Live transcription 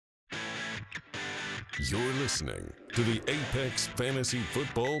You're listening to the Apex Fantasy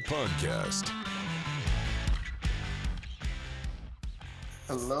Football Podcast.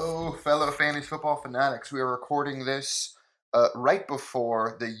 Hello, fellow fantasy football fanatics. We are recording this right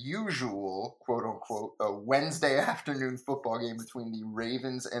before the usual, quote-unquote, Wednesday afternoon football game between the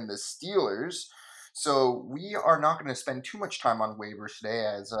Ravens and the Steelers. So we are not going to spend too much time on waivers today,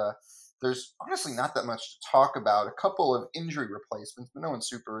 as there's honestly not that much to talk about. A couple of injury replacements, but no one's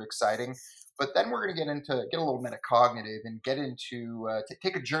super exciting. But then we're going to get a little metacognitive and get into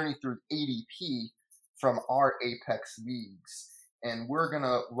take a journey through ADP from our Apex leagues. And we're going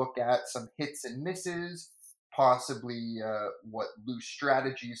to look at some hits and misses, possibly what loose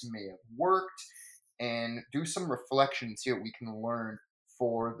strategies may have worked, and do some reflection and see what we can learn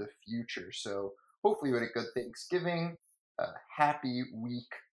for the future. So hopefully you had a good Thanksgiving, a happy week,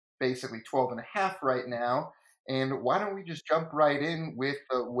 basically 12 and a half right now. And why don't we just jump right in with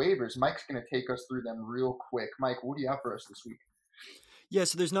waivers? Mike's going to take us through them real quick. Mike, what do you have for us this week? Yeah,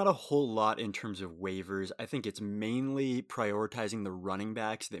 so there's not a whole lot in terms of waivers. I think it's mainly prioritizing the running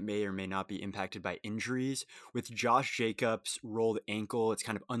backs that may or may not be impacted by injuries. With Josh Jacobs' rolled ankle, it's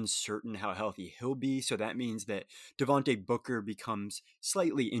kind of uncertain how healthy he'll be. So that means that Devontae Booker becomes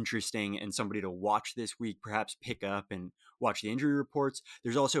slightly interesting and somebody to watch this week, perhaps pick up and watch the injury reports.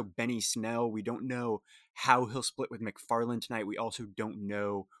 There's also Benny Snell. We don't know how he'll split with McFarland tonight. We also don't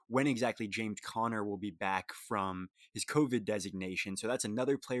know when exactly James Conner will be back from his COVID designation. So that's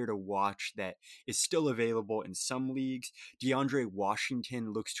another player to watch that is still available in some leagues. DeAndre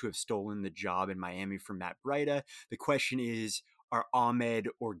Washington looks to have stolen the job in Miami from Matt Breida. The question is, are Ahmed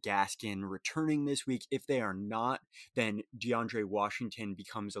or Gaskin returning this week? If they are not, then DeAndre Washington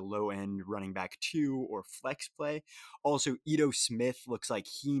becomes a low-end running back 2 or flex play. Also, Ito Smith looks like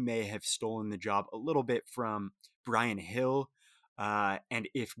he may have stolen the job a little bit from Brian Hill. And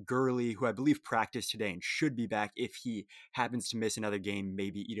if Gurley, who I believe practiced today and should be back, if he happens to miss another game,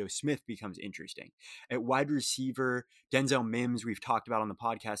 maybe Ito Smith becomes interesting. At wide receiver, Denzel Mims, we've talked about on the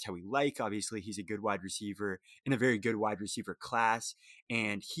podcast how we like. Obviously, he's a good wide receiver in a very good wide receiver class,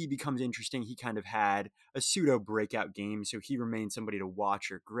 and he becomes interesting. He kind of had a pseudo breakout game, so he remains somebody to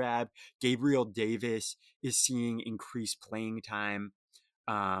watch or grab. Gabriel Davis is seeing increased playing time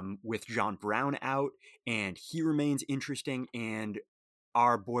with John Brown out, and he remains interesting. And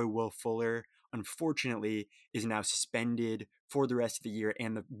our boy Will Fuller, unfortunately, is now suspended for the rest of the year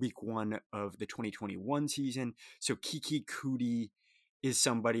and the week 1 of the 2021 season. So Kiki Kuti is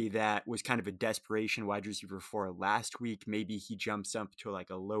somebody that was kind of a desperation wide receiver for last week. Maybe he jumps up to like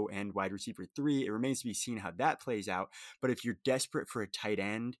a low end wide receiver 3. It remains to be seen how that plays out. But if you're desperate for a tight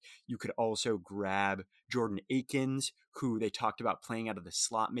end, you could also grab Jordan Akins, who they talked about playing out of the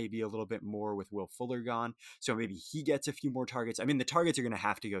slot maybe a little bit more with Will Fuller gone. So maybe he gets a few more targets. I mean, the targets are going to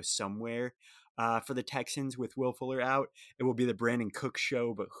have to go somewhere. For the Texans with Will Fuller out, it will be the Brandon Cook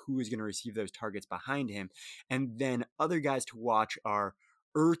show, but who is going to receive those targets behind him? And then other guys to watch are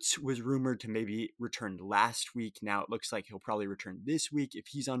Ertz was rumored to maybe return last week. Now it looks like he'll probably return this week. If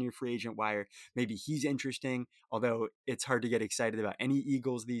he's on your free agent wire, maybe he's interesting, although it's hard to get excited about any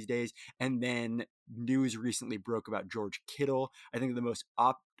Eagles these days. And then news recently broke about George Kittle. I think the most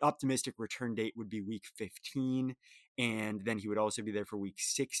optimistic return date would be week 15. And then he would also be there for week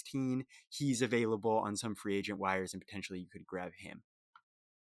 16. He's available on some free agent wires, and potentially you could grab him.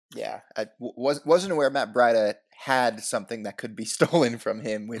 Yeah, I wasn't aware Matt Breida had something that could be stolen from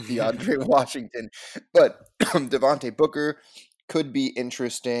him with DeAndre Washington, but Devontae Booker could be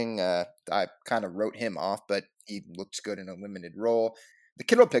interesting. I kind of wrote him off, but he looks good in a limited role. The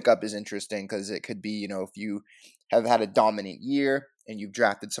Kittle pickup is interesting because it could be, if you have had a dominant year and you've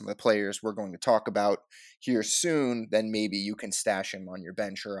drafted some of the players we're going to talk about here soon, then maybe you can stash him on your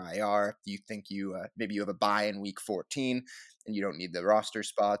bench or IR. You think maybe you have a bye in week 14 and you don't need the roster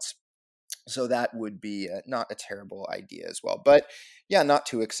spots. So that would be not a terrible idea as well. But yeah, not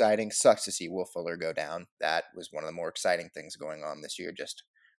too exciting. Sucks to see Will Fuller go down. That was one of the more exciting things going on this year. Just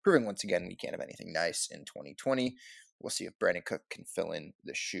proving once again we can't have anything nice in 2020. We'll see if Brandon Cook can fill in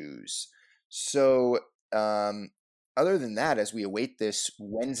the shoes. So other than that, as we await this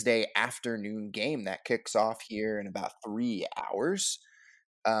Wednesday afternoon game that kicks off here in about 3 hours,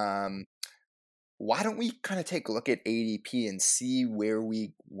 why don't we kind of take a look at ADP and see where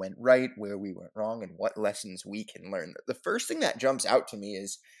we went right, where we went wrong, and what lessons we can learn? The first thing that jumps out to me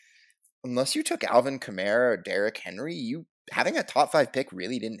is, unless you took Alvin Kamara or Derrick Henry, you having a top 5 pick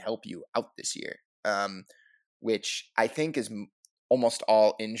really didn't help you out this year, which I think is almost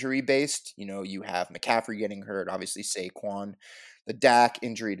all injury based. You have McCaffrey getting hurt, obviously Saquon, the Dak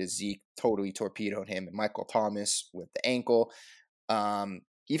injury to Zeke totally torpedoed him, and Michael Thomas with the ankle.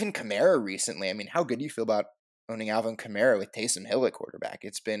 even Kamara recently. I mean, how good do you feel about owning Alvin Kamara with Taysom Hill at quarterback?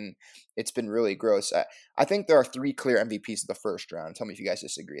 It's been really gross. I think there are 3 clear MVPs of the first round. Tell me if you guys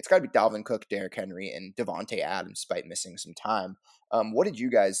disagree. It's got to be Dalvin Cook, Derrick Henry, and Devontae Adams, despite missing some time. What did you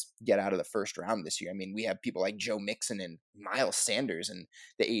guys get out of the first round this year? I mean, we have people like Joe Mixon and Miles Sanders in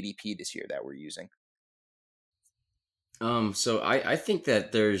the ADP this year that we're using. So I think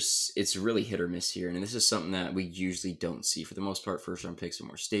that it's really hit or miss here, and this is something that we usually don't see. For the most part, first round picks are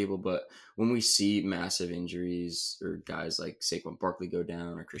more stable, but when we see massive injuries or guys like Saquon Barkley go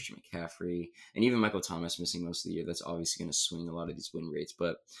down or Christian McCaffrey and even Michael Thomas missing most of the year, that's obviously going to swing a lot of these win rates.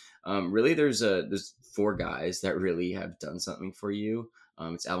 But really, there's 4 guys that really have done something for you.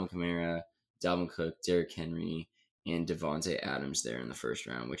 It's Alvin Kamara, Dalvin Cook, Derrick Henry, and Devontae Adams there in the first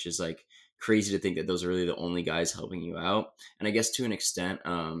round, which is like crazy to think that those are really the only guys helping you out. And I guess to an extent,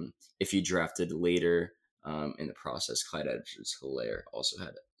 if you drafted later in the process, Clyde Edwards-Helaire also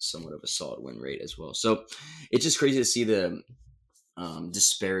had somewhat of a solid win rate as well. So it's just crazy to see the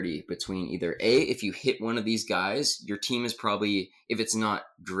disparity between either if you hit one of these guys, your team is probably, if it's not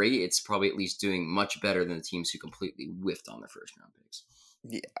great, it's probably at least doing much better than the teams who completely whiffed on their first round picks.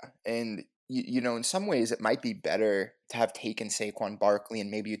 Yeah, and you know, in some ways, it might be better to have taken Saquon Barkley and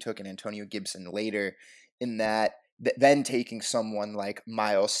maybe you took an Antonio Gibson later, in that then taking someone like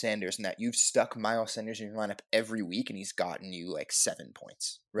Miles Sanders, and that you've stuck Miles Sanders in your lineup every week and he's gotten you like 7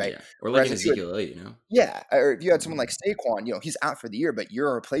 points, right? Yeah, or like Whereas an if you had, Ezekiel Elliott, yeah, or if you had someone like Saquon, you know, he's out for the year, but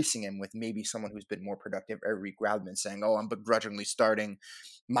you're replacing him with maybe someone who's been more productive every week rather than saying, oh, I'm begrudgingly starting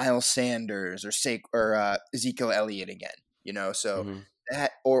Miles Sanders or Ezekiel Elliott again, you know, so. Mm-hmm.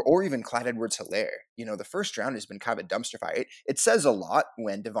 That or even Clyde Edwards-Helaire. You know, the first round has been kind of a dumpster fire. It says a lot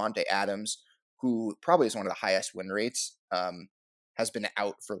when Devontae Adams, who probably is one of the highest win rates, has been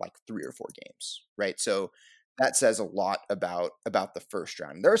out for like 3 or 4 games, right? So that says a lot about the first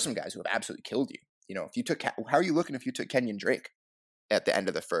round. There are some guys who have absolutely killed you. You know, if you took, how are you looking if you took Kenyon Drake at the end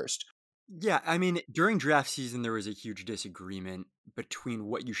of the first? Yeah, I mean, during draft season, there was a huge disagreement between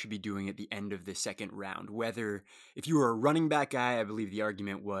what you should be doing at the end of the second round. Whether, if you were a running back guy, I believe the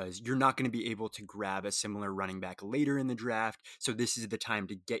argument was you're not going to be able to grab a similar running back later in the draft. So this is the time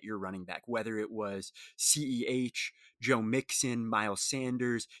to get your running back. Whether it was CEH, Joe Mixon, Miles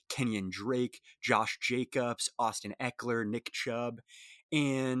Sanders, Kenyon Drake, Josh Jacobs, Austin Eckler, Nick Chubb.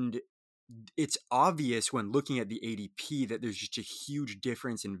 And it's obvious when looking at the ADP that there's just a huge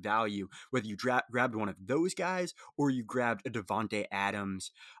difference in value, whether you grabbed one of those guys or you grabbed a Devontae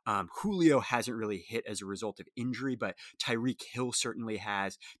Adams. Julio hasn't really hit as a result of injury, but Tyreek Hill certainly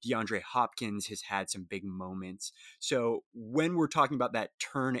has. DeAndre Hopkins has had some big moments. So when we're talking about that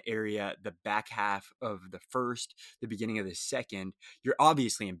turn area, the back half of the first, the beginning of the second, you're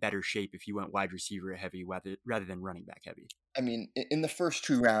obviously in better shape if you went wide receiver heavy rather than running back heavy. I mean, in the first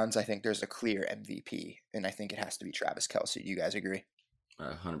 2 rounds, I think there's a clear MVP, and I think it has to be Travis Kelce. Do you guys agree?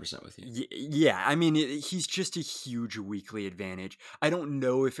 100% with you. Yeah, I mean, he's just a huge weekly advantage. I don't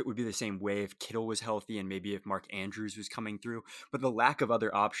know if it would be the same way if Kittle was healthy and maybe if Mark Andrews was coming through, but the lack of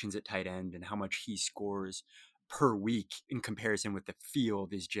other options at tight end and how much he scores per week in comparison with the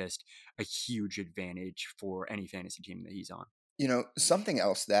field is just a huge advantage for any fantasy team that he's on. You know, something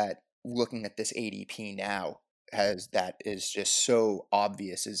else that looking at this ADP now that is just so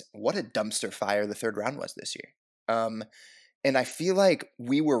obvious is what a dumpster fire the third round was this year. And I feel like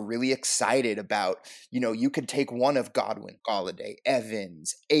we were really excited about, you know, you could take one of Godwin, Golladay,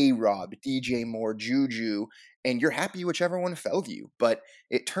 Evans, A-Rob, DJ Moore, Juju, and you're happy whichever one fell to you. But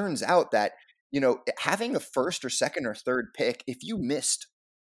it turns out that, you know, having a first or second or third pick, if you missed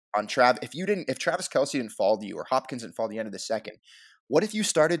on if Travis Kelce didn't fall to you or Hopkins didn't fall to the end of the second, what if you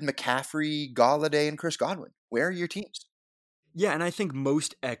started McCaffrey, Golladay, and Chris Godwin? Where are your teams? Yeah, and I think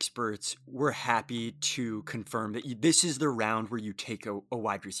most experts were happy to confirm that this is the round where you take a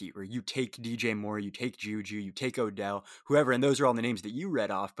wide receiver. You take DJ Moore, you take Juju, you take Odell, whoever, and those are all the names that you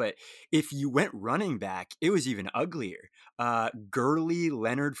read off. But if you went running back, it was even uglier. Gurley,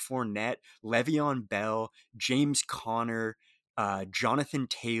 Leonard Fournette, Le'Veon Bell, James Conner, Jonathan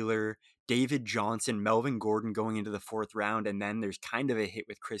Taylor, David Johnson, Melvin Gordon going into the fourth round, and then there's kind of a hit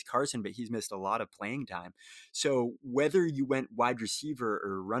with Chris Carson, but he's missed a lot of playing time. So whether you went wide receiver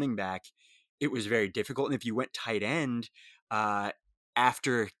or running back, it was very difficult. And if you went tight end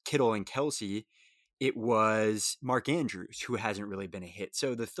after Kittle and Kelce, it was Mark Andrews, who hasn't really been a hit.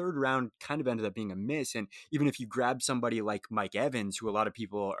 So the third round kind of ended up being a miss. And even if you grab somebody like Mike Evans, who a lot of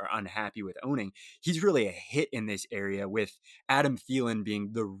people are unhappy with owning, he's really a hit in this area, with Adam Thielen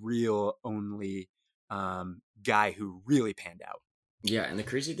being the real only guy who really panned out. Yeah, and the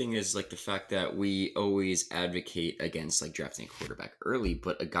crazy thing is like the fact that we always advocate against like drafting a quarterback early,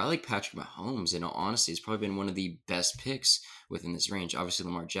 but a guy like Patrick Mahomes, in all honesty, has probably been one of the best picks within this range. Obviously,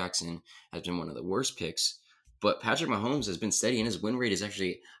 Lamar Jackson has been one of the worst picks, but Patrick Mahomes has been steady, and his win rate is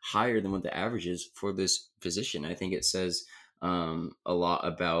actually higher than what the average is for this position. I think it says a lot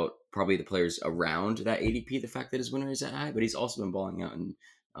about probably the players around that ADP, the fact that his win rate is that high, but he's also been balling out and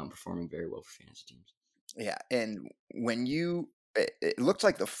performing very well for fantasy teams. Yeah, and when it looked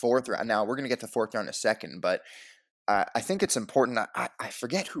like the fourth round. Now we're going to get to the fourth round in a second, but I think it's important. I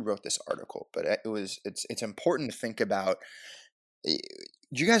forget who wrote this article, but it's important to think about. Do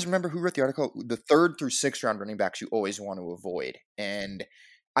you guys remember who wrote the article? The third through sixth round running backs you always want to avoid, and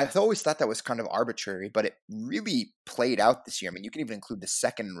I've always thought that was kind of arbitrary, but it really played out this year. I mean, you can even include the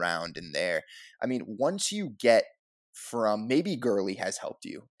second round in there. I mean, once you get from maybe Gurley has helped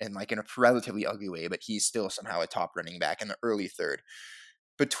you in like in a relatively ugly way, but he's still somehow a top running back in the early third.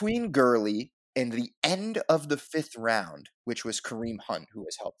 Between Gurley and the end of the fifth round, which was Kareem Hunt, who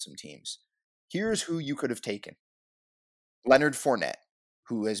has helped some teams, here's who you could have taken. Leonard Fournette,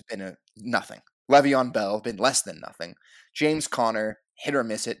 who has been a nothing. Le'Veon Bell, been less than nothing. James Conner, hit or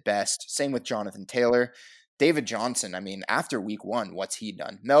miss at best. Same with Jonathan Taylor. David Johnson, I mean, after week one, what's he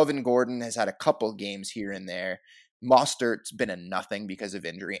done? Melvin Gordon has had a couple games here and there. Mostert's been a nothing because of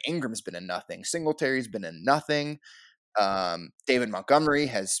injury. Ingram's been a nothing. Singletary's been a nothing. David Montgomery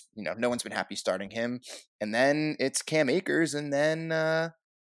has, no one's been happy starting him. And then it's Cam Akers and then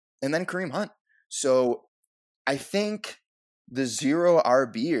Kareem Hunt. So I think the zero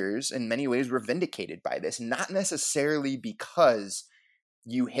RBers in many ways were vindicated by this, not necessarily because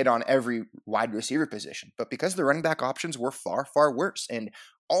you hit on every wide receiver position, but because the running back options were far, far worse. And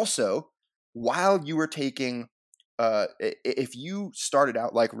also, while you were taking, if you started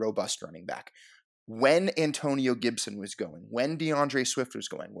out like robust running back, when Antonio Gibson was going, when DeAndre Swift was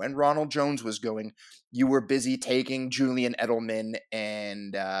going, when Ronald Jones was going, you were busy taking Julian Edelman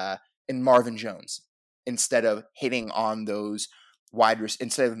and Marvin Jones instead of hitting on those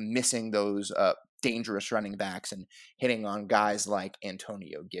instead of missing those dangerous running backs and hitting on guys like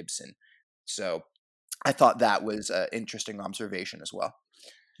Antonio Gibson. So I thought that was an interesting observation as well.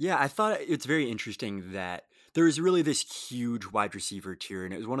 Yeah, I thought it's very interesting that there was really this huge wide receiver tier,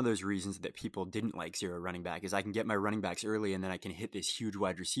 and it was one of those reasons that people didn't like zero running back is I can get my running backs early and then I can hit this huge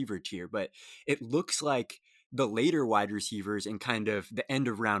wide receiver tier. But it looks like the later wide receivers in kind of the end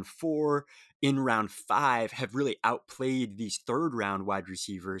of round 4, in round 5, have really outplayed these third round wide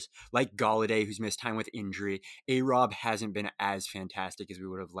receivers like Galladay, who's missed time with injury. A-Rob hasn't been as fantastic as we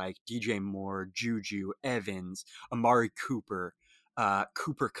would have liked. DJ Moore, Juju, Evans, Amari Cooper.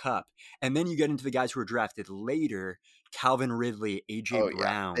 Cooper Kupp. And then you get into the guys who were drafted later, Calvin Ridley, A.J.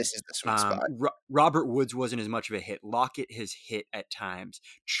 Brown. This is the sweet spot. Robert Woods wasn't as much of a hit. Lockett has hit at times.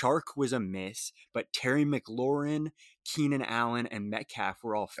 Chark was a miss, but Terry McLaurin, Keenan Allen, and Metcalf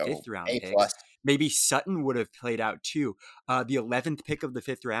were all fifth round picks. Maybe Sutton would have played out too. The 11th pick of the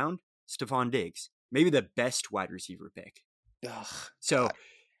fifth round, Stephon Diggs. Maybe the best wide receiver pick. So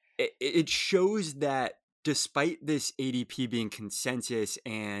it shows that despite this ADP being consensus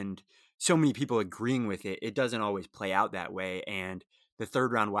and so many people agreeing with it, it doesn't always play out that way. And the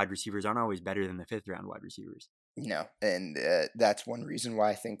third round wide receivers aren't always better than the fifth round wide receivers. No, and that's one reason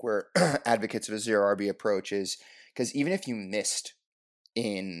why I think we're advocates of a zero RB approach is because even if you missed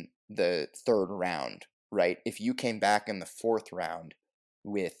in the third round, right? If you came back in the fourth round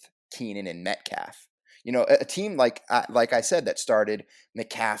with Keenan and Metcalf, a team like I said that started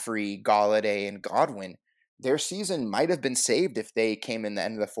McCaffrey, Galladay, and Godwin, their season might have been saved if they came in the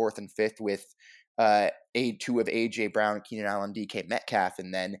end of the fourth and fifth with two of A.J. Brown, Keenan Allen, DK Metcalf,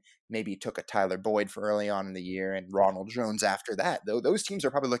 and then maybe took a Tyler Boyd for early on in the year and Ronald Jones after that. Though those teams are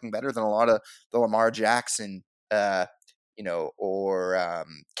probably looking better than a lot of the Lamar Jackson, or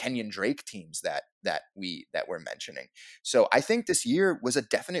Kenyon Drake teams that we're mentioning. So I think this year was a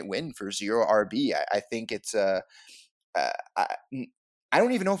definite win for zero RB. I think it's I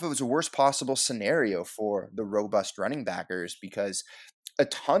don't even know if it was a worst possible scenario for the robust running backers because a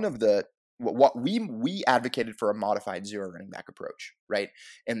ton of what we advocated for a modified zero running back approach, right?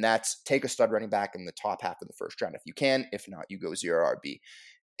 And that's take a stud running back in the top half of the first round if you can. If not, you go zero RB.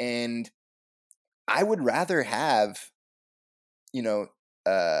 And I would rather have,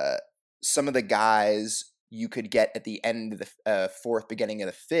 some of the guys you could get at the end of the fourth, beginning of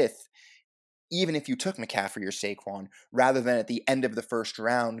the fifth, even if you took McCaffrey or Saquon, rather than at the end of the first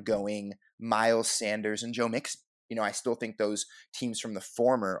round going Miles Sanders and Joe Mixon. I still think those teams from the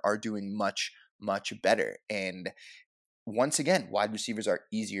former are doing much, much better. And once again, wide receivers are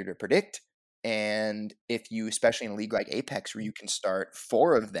easier to predict. And if you, especially in a league like Apex, where you can start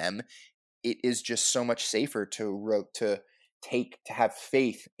 4 of them, it is just so much safer to have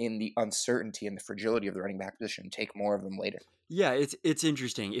faith in the uncertainty and the fragility of the running back position. Take more of them later. Yeah, it's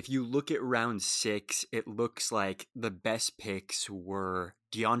interesting. If you look at round 6, it looks like the best picks were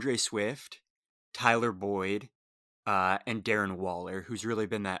DeAndre Swift, Tyler Boyd, and Darren Waller, who's really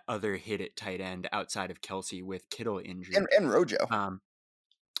been that other hit at tight end outside of Kelsey with Kittle injured. And Rojo.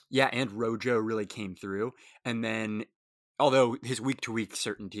 Yeah, and Rojo really came through. And then, although his week-to-week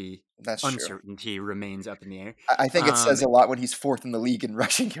uncertainty remains up in the air. I think it says a lot when he's 4th in the league in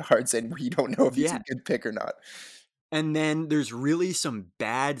rushing yards and we don't know if he's Yeah. a good pick or not. And then there's really some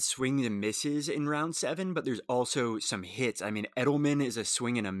bad swings and misses in round 7, but there's also some hits. I mean, Edelman is a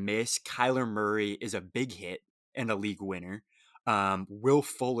swing and a miss. Kyler Murray is a big hit and a league winner. Will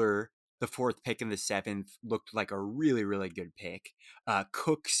Fuller, the 4th pick in the 7th, looked like a really, really good pick.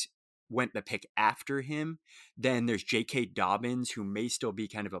 Cooks went the pick after him. Then there's J.K. Dobbins, who may still be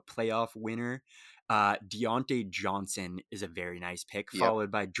kind of a playoff winner. Deontay Johnson is a very nice pick,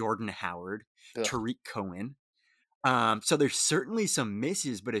 followed by Jordan Howard, Tariq Cohen. So there's certainly some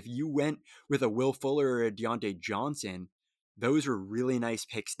misses, but if you went with a Will Fuller or a Deontay Johnson, those were really nice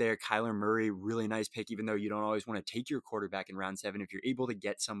picks there. Kyler Murray, really nice pick, even though you don't always want to take your quarterback in round 7. If you're able to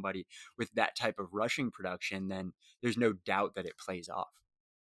get somebody with that type of rushing production, then there's no doubt that it pays off.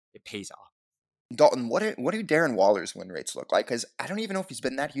 Dalton, what do Darren Waller's win rates look like? Because I don't even know if he's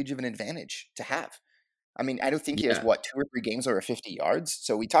been that huge of an advantage to have. I mean, I don't think he has, 2 or 3 games over 50 yards.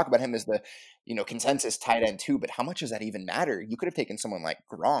 So we talk about him as the, consensus tight end 2, but how much does that even matter? You could have taken someone like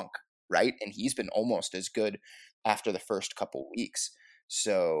Gronk, right? And he's been almost as good after the first couple weeks.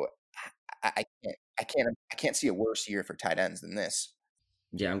 So I can't see a worse year for tight ends than this.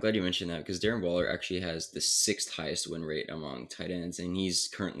 Yeah, I'm glad you mentioned that because Darren Waller actually has the 6th highest win rate among tight ends, and he's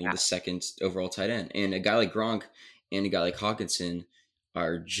currently the 2nd overall tight end. And a guy like Gronk and a guy like Hawkinson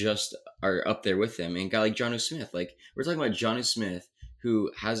are up there with them. And a guy like Jonnu Smith, like we're talking about Jonnu Smith,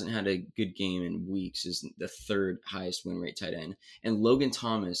 who hasn't had a good game in weeks, is the 3rd highest win rate tight end. And Logan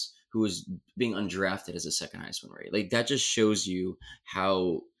Thomas, who is being undrafted as the 2nd highest win rate. Like that just shows you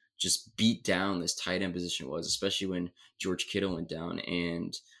how just beat down this tight end position was, especially when George Kittle went down.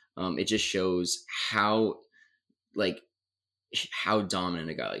 And it just shows how dominant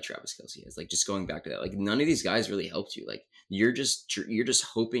a guy like Travis Kelce is. Like just going back to that, like none of these guys really helped you. Like you're just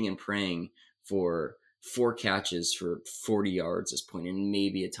hoping and praying for 4 catches for 40 yards at this point and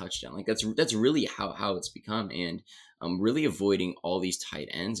maybe a touchdown. Like that's really how it's become. And really avoiding all these tight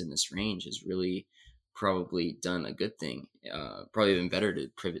ends in this range is really probably done a good thing. Probably been better to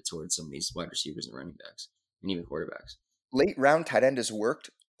pivot towards some of these wide receivers and running backs and even quarterbacks. Late round tight end has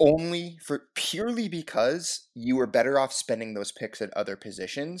worked purely because you were better off spending those picks at other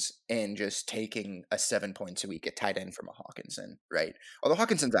positions and just taking a 7 points a week at tight end from a Hawkinson, right? Although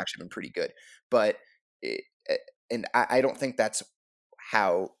Hawkinson's actually been pretty good, but I don't think that's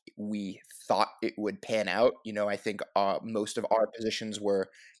how we thought it would pan out. I think most of our positions were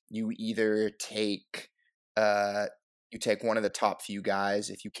you either take one of the top few guys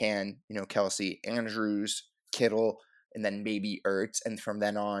if you can, Kelsey, Andrews, Kittle, and then maybe Ertz, and from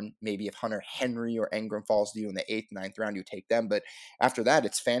then on, maybe if Hunter Henry or Engram falls to you in the 8th, 9th round, you take them. But after that,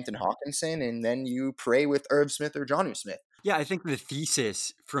 it's Fant and Hawkinson, and then you pray with Irv Smith or Jonnu Smith. Yeah, I think the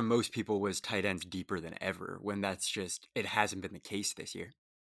thesis from most people was tight ends deeper than ever, when it hasn't been the case this year.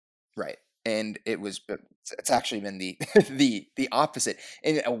 Right. And it's actually been the the opposite.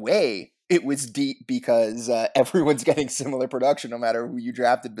 In a way, it was deep because everyone's getting similar production no matter who you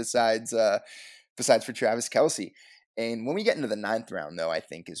drafted besides for Travis Kelce. And when we get into the 9th round, though, I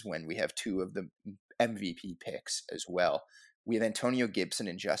think is when we have 2 of the MVP picks as well. We have Antonio Gibson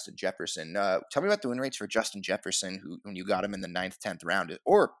and Justin Jefferson. Tell me about the win rates for Justin Jefferson, who when you got him in the 9th, 10th round,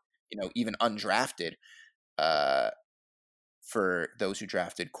 or even undrafted. For those who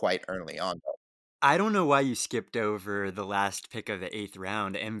drafted quite early on. I don't know why you skipped over the last pick of the 8th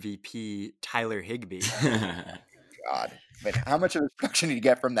round, MVP Tyler Higbee. God, but how much of his production did he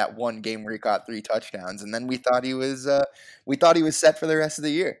get from that one game where he caught 3 touchdowns, and then we thought he was set for the rest of the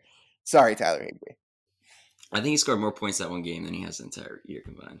year? Sorry, Tyler Higbee. I think he scored more points that one game than he has the entire year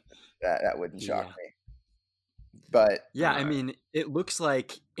combined. That wouldn't shock me. But yeah, I mean, it looks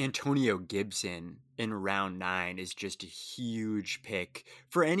like Antonio Gibson in round 9 is just a huge pick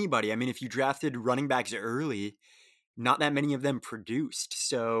for anybody. I mean, if you drafted running backs early, not that many of them produced.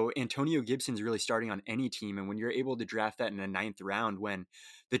 So Antonio Gibson's really starting on any team. And when you're able to draft that in the 9th round, when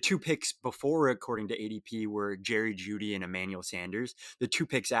the 2 picks before, according to ADP, were Jerry Jeudy and Emmanuel Sanders, the 2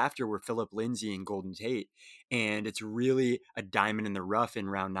 picks after were Philip Lindsay and Golden Tate. And it's really a diamond in the rough in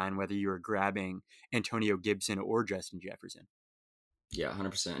round 9, whether you are grabbing Antonio Gibson or Justin Jefferson. Yeah,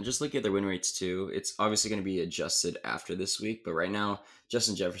 100%. And just look at their win rates too. It's obviously going to be adjusted after this week, but right now,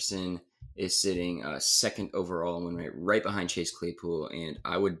 Justin Jefferson is sitting second overall in win rate, right behind Chase Claypool. And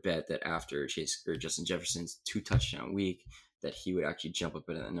I would bet that after Justin Jefferson's 2 touchdown week, that he would actually jump up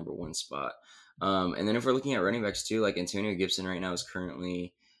into that number 1 spot. And then if we're looking at running backs too, like Antonio Gibson right now is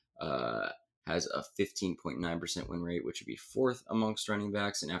currently has a 15.9% win rate, which would be 4th amongst running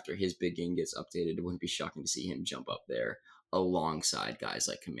backs. And after his big game gets updated, it wouldn't be shocking to see him jump up there alongside guys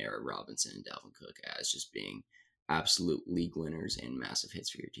like Kamara, Robinson, and Dalvin Cook as just being absolute league winners and massive hits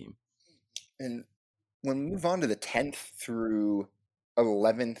for your team. And when we move on to the 10th through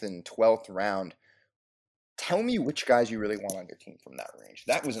 11th and 12th round, tell me which guys you really want on your team from that range.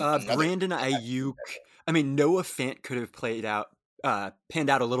 That was Brandon Ayuk. I mean, Noah Fant could have panned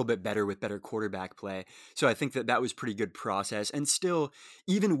out a little bit better with better quarterback play. So I think that was pretty good process. And still,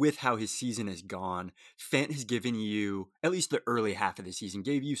 even with how his season has gone, Fant has given you, at least the early half of the season,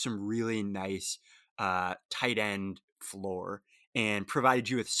 gave you some really nice tight end floor and provided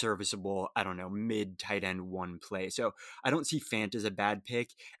you with serviceable, mid tight end 1 play. So I don't see Fant as a bad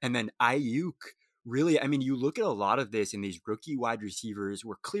pick. And then Ayuk, really, I mean, you look at a lot of this, and these rookie wide receivers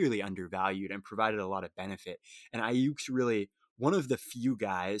were clearly undervalued and provided a lot of benefit. And Ayuk's really one of the few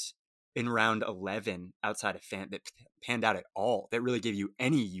guys in round 11 outside of Fant that panned out at all, that really gave you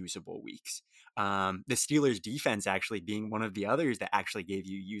any usable weeks. The Steelers defense actually being one of the others that actually gave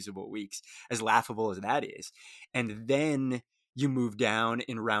you usable weeks, as laughable as that is. And then you move down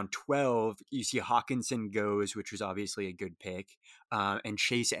in round 12, you see Hawkinson goes, which was obviously a good pick. And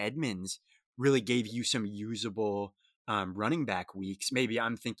Chase Edmonds really gave you some usable running back weeks. Maybe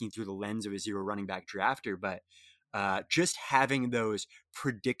I'm thinking through the lens of a 0 running back drafter, but just having those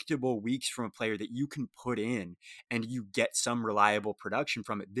predictable weeks from a player that you can put in and you get some reliable production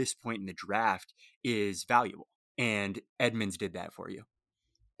from at this point in the draft is valuable. And Edmonds did that for you.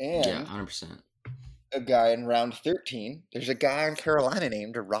 And yeah, 100%. A guy in round 13, there's a guy in Carolina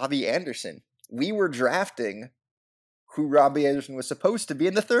named Robbie Anderson. We were drafting who Robbie Anderson was supposed to be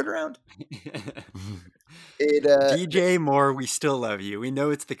in the 3rd round. DJ Moore, we still love you. We know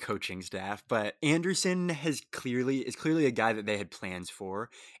it's the coaching staff, but Anderson is clearly a guy that they had plans for,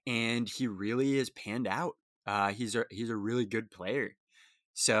 and he really has panned out. He's a really good player.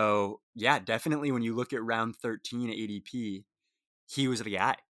 So yeah, definitely when you look at round 13 ADP, he was the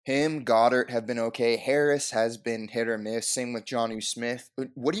guy. Him, Goddard have been okay. Harris has been hit or miss. Same with Jonnu Smith.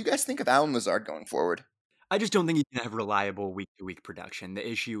 What do you guys think of Allen Lazard going forward? I just don't think he's going to have reliable week-to-week production. The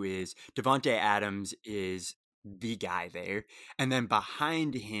issue is Devontae Adams is the guy there. And then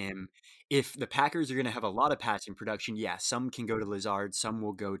behind him, if the Packers are going to have a lot of passing production, yeah, some can go to Lazard, some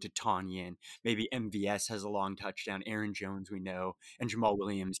will go to Tanyan. Maybe MVS has a long touchdown. Aaron Jones, we know, and Jamal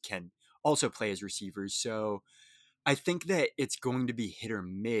Williams can also play as receivers. So I think that it's going to be hit or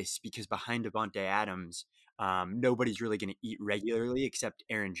miss because behind Devontae Adams, nobody's really going to eat regularly except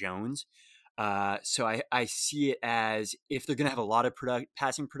Aaron Jones. So I see it as if they're going to have a lot of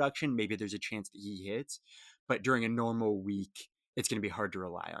passing production, maybe there's a chance that he hits. But during a normal week, it's going to be hard to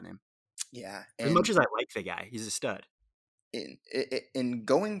rely on him. Yeah. As much as I like the guy, he's a stud. In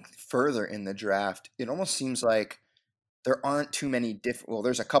going further in the draft, it almost seems like there aren't too many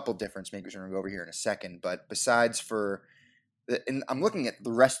there's a couple difference makers we're going to go over here in a second, but besides and I'm looking at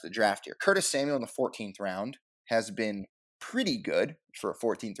the rest of the draft here. Curtis Samuel in the 14th round has been pretty good for a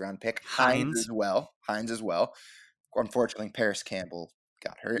 14th round pick. Hines as well. Unfortunately, Paris Campbell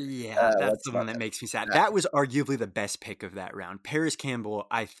got hurt. Yeah, that's the one that makes me sad. That was arguably the best pick of that round. Paris Campbell,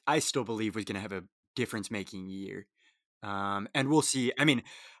 I still believe was going to have a difference-making year. And we'll see. I mean,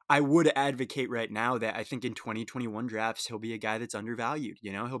 I would advocate right now that I think in 2021 drafts, he'll be a guy that's undervalued.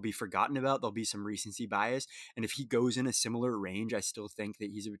 He'll be forgotten about. There'll be some recency bias. And if he goes in a similar range, I still think that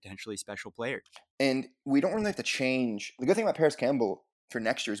he's a potentially special player. And we don't really have to change. The good thing about Paris Campbell for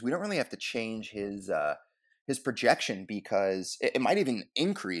next year is we don't really have to change his projection because it might even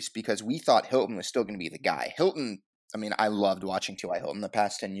increase because we thought Hilton was still going to be the guy. Hilton, I mean, I loved watching T.Y. Hilton the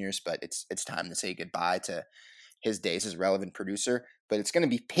past 10 years, but it's time to say goodbye to his days as relevant producer. But it's going to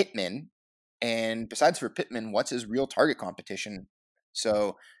be Pittman. And besides for Pittman, what's his real target competition?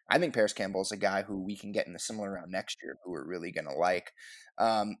 So I think Paris Campbell is a guy who we can get in the similar round next year who we're really going to like.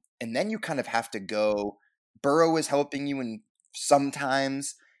 And then you kind of have to go. Burrow is helping you in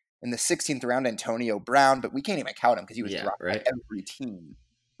sometimes. In the 16th round, Antonio Brown, but we can't even count him because he was Yeah, dropped by right. every team,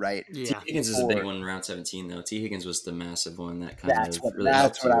 right? T. Yeah. Higgins is a big one in round 17, though. T. Higgins was the massive one that kind of really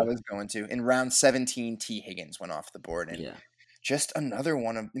That's helped what I you. was going to. In round 17, T. Higgins went off the board, and Yeah. just another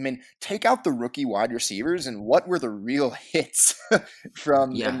one of. I mean, take out the rookie wide receivers, and what were the real hits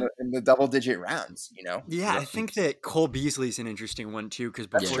from Yeah. in the double digit rounds? You know, Yeah, I think that Cole Beasley's an interesting one too, because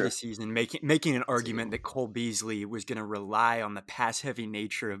That's before true. the season, making an argument that Cole Beasley was going to rely on the pass heavy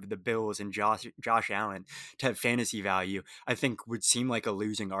nature of the Bills and Josh Allen to have fantasy value, I think would seem like a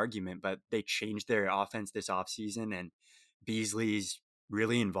losing argument. But they changed their offense this offseason, and Beasley's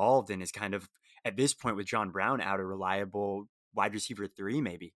really involved and is kind of at this point with John Brown out, a reliable wide receiver 3,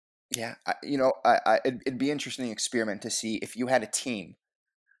 maybe. Yeah, it'd be interesting experiment to see if you had a team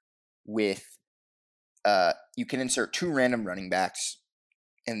with you can insert 2 random running backs,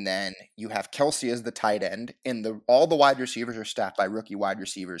 and then you have Kelsey as the tight end, and all the wide receivers are staffed by rookie wide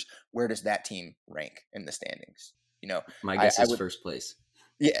receivers. Where does that team rank in the standings? You know, My I guess is would. first place.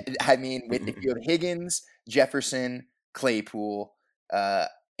 Yeah, I mean, if you have Higgins, Jefferson, Claypool, uh,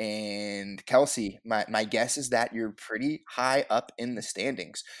 and Kelsey, my guess is that you're pretty high up in the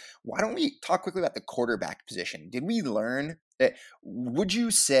standings. Why don't we talk quickly about the quarterback position? Did we learn that? Would you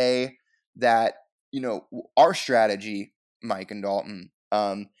say that our strategy, Mike and Dalton,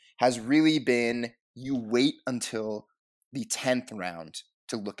 has really been you wait until the 10th round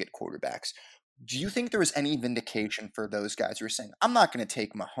to look at quarterbacks? Do you think there was any vindication for those guys who were saying, I'm not going to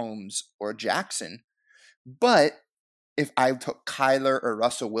take Mahomes or Jackson, but if I took Kyler or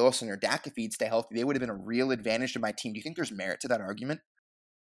Russell Wilson or Dak, if he'd stay healthy, they would have been a real advantage to my team? Do you think there's merit to that argument?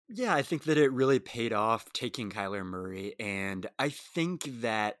 Yeah, I think that it really paid off taking Kyler Murray. And I think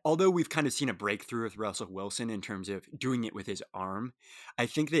that although we've kind of seen a breakthrough with Russell Wilson in terms of doing it with his arm, I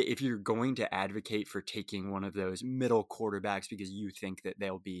think that if you're going to advocate for taking one of those middle quarterbacks because you think that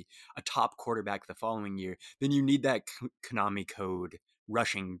they'll be a top quarterback the following year, then you need that Konami code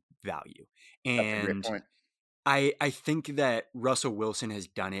rushing value. That's a great And point. I think that Russell Wilson has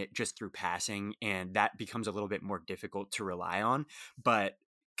done it just through passing, and that becomes a little bit more difficult to rely on. But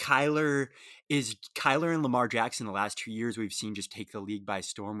Kyler and Lamar Jackson the last 2 years we've seen just take the league by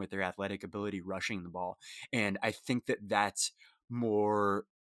storm with their athletic ability rushing the ball. And I think that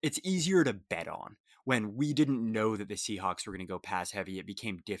it's easier to bet on. When we didn't know that the Seahawks were going to go pass heavy, it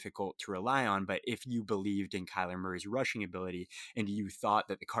became difficult to rely on. But if you believed in Kyler Murray's rushing ability and you thought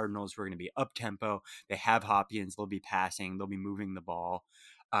that the Cardinals were going to be up tempo, they have Hopkins, they'll be passing, they'll be moving the ball,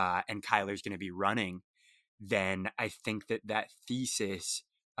 and Kyler's going to be running, then I think that thesis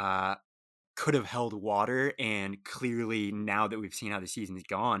uh, could have held water. And clearly, now that we've seen how the season's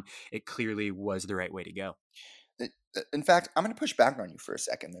gone, it clearly was the right way to go. In fact, I'm going to push back on you for a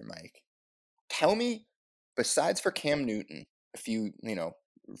second there, Mike. Tell me, besides for Cam Newton, a few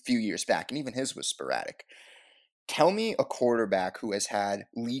years back, and even his was sporadic. Tell me a quarterback who has had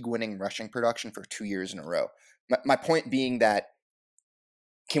league-winning rushing production for 2 years in a row. My point being that,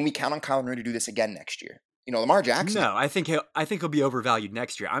 can we count on Kyler Murray to do this again next year? Lamar Jackson. No, I think he'll be overvalued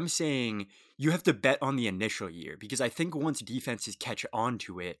next year. I'm saying you have to bet on the initial year because I think once defenses catch on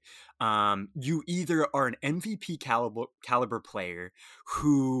to it, you either are an MVP caliber player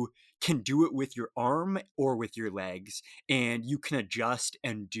who can do it with your arm or with your legs, and you can adjust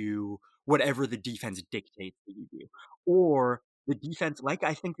and do whatever the defense dictates that you do, or the defense, like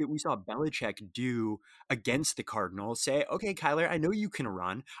I think that we saw Belichick do against the Cardinals, say, "Okay, Kyler, I know you can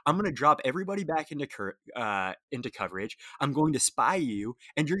run. I'm going to drop everybody back into coverage. I'm going to spy you,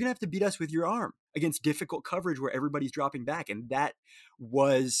 and you're going to have to beat us with your arm against difficult coverage where everybody's dropping back." And that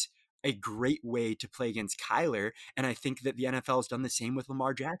was a great way to play against Kyler. And I think that the NFL has done the same with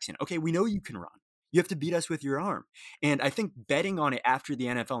Lamar Jackson. Okay, we know you can run. You have to beat us with your arm. And I think betting on it after the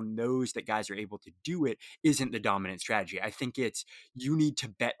NFL knows that guys are able to do it isn't the dominant strategy. I think you need to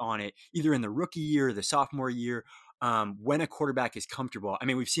bet on it either in the rookie year or the sophomore year, when a quarterback is comfortable. I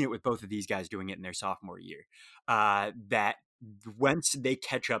mean, we've seen it with both of these guys doing it in their sophomore year, that once they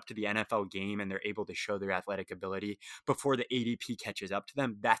catch up to the NFL game and they're able to show their athletic ability before the ADP catches up to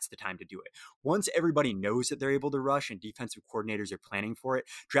them, that's the time to do it. Once everybody knows that they're able to rush and defensive coordinators are planning for it,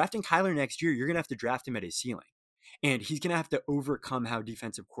 drafting Kyler next year, you're going to have to draft him at his ceiling. And he's going to have to overcome how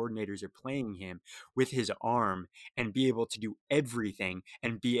defensive coordinators are playing him with his arm and be able to do everything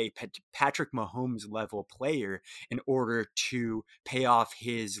and be a Patrick Mahomes level player in order to pay off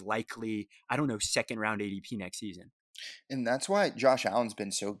his likely, second round ADP next season. And that's why Josh Allen's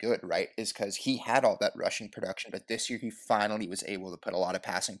been so good, right? Is because he had all that rushing production, but this year he finally was able to put a lot of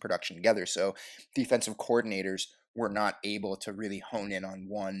passing production together. So defensive coordinators were not able to really hone in on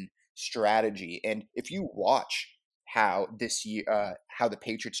one strategy. And if you watch how this year, how the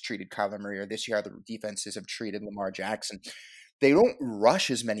Patriots treated Kyler Murray, or this year how the defenses have treated Lamar Jackson. They don't rush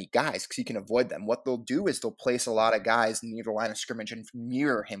as many guys because he can avoid them. What they'll do is they'll place a lot of guys near the line of scrimmage and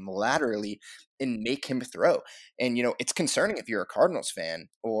mirror him laterally and make him throw. And, it's concerning if you're a Cardinals fan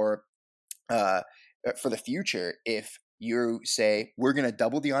or for the future if you say, we're going to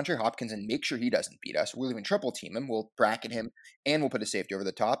double DeAndre Hopkins and make sure he doesn't beat us. We'll even triple team him. We'll bracket him and we'll put a safety over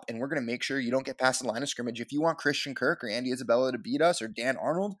the top. And we're going to make sure you don't get past the line of scrimmage. If you want Christian Kirk or Andy Isabella to beat us or Dan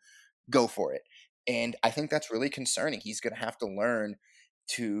Arnold, go for it. And I think that's really concerning. He's going to have to learn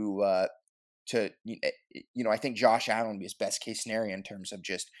to I think Josh Allen would be his best case scenario in terms of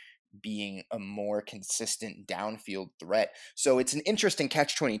just being a more consistent downfield threat. So it's an interesting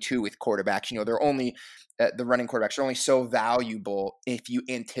catch-22 with quarterbacks. They're only the running quarterbacks are only so valuable if you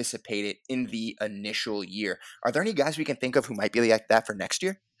anticipate it in the initial year. Are there any guys we can think of who might be like that for next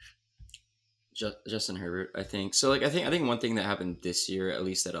year? Justin Herbert, I think. So I think one thing that happened this year, at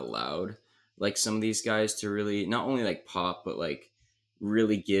least that allowed some of these guys to really not only pop, but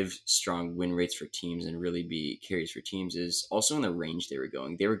really give strong win rates for teams and really be carries for teams is also in the range they were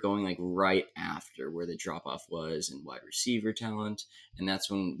going. They were going right after where the drop off was in wide receiver talent. And that's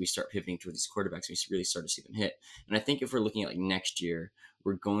when we start pivoting towards these quarterbacks and we really start to see them hit. And I think if we're looking at next year,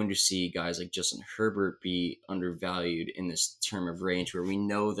 we're going to see guys like Justin Herbert be undervalued in this term of range where we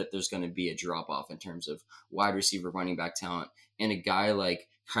know that there's going to be a drop off in terms of wide receiver running back talent. And a guy like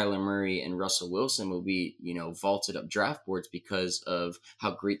Kyler Murray and Russell Wilson will be, vaulted up draft boards because of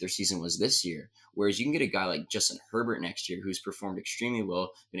how great their season was this year. Whereas you can get a guy like Justin Herbert next year who's performed extremely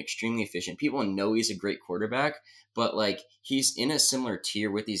well, been extremely efficient. People know he's a great quarterback, but he's in a similar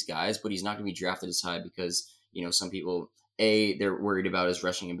tier with these guys, but he's not going to be drafted as high because, some people, A, they're worried about his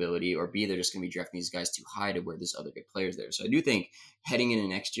rushing ability, or B, they're just going to be drafting these guys too high to where there's other good players there. So I do think heading into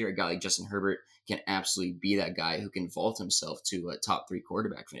next year, a guy like Justin Herbert can absolutely be that guy who can vault himself to a top 3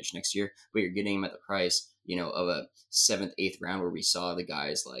 quarterback finish next year, but you're getting him at the price, of a 7th, 8th round where we saw the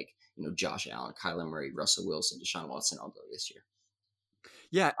guys like, Josh Allen, Kyler Murray, Russell Wilson, Deshaun Watson all go this year.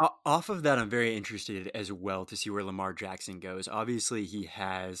 Yeah, off of that, I'm very interested as well to see where Lamar Jackson goes. Obviously, he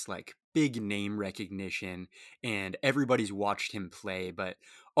has big name recognition and everybody's watched him play, but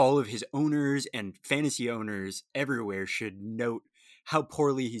all of his owners and fantasy owners everywhere should note how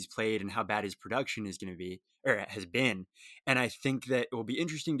poorly he's played and how bad his production is going to be or has been. And I think that it will be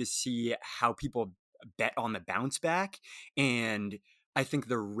interesting to see how people bet on the bounce back. And I think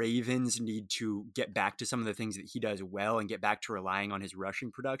the Ravens need to get back to some of the things that he does well and get back to relying on his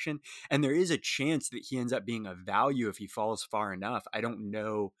rushing production. And there is a chance that he ends up being of value if he falls far enough. I don't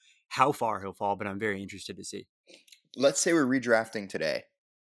know how far he'll fall, but I'm very interested to see. Let's say we're redrafting today.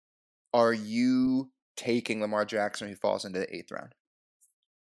 Are you taking Lamar Jackson if he falls into the 8th round?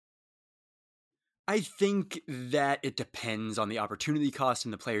 I think that it depends on the opportunity cost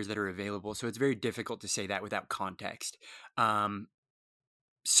and the players that are available. So it's very difficult to say that without context.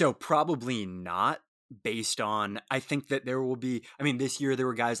 So probably not, based on, I think that there will be, this year there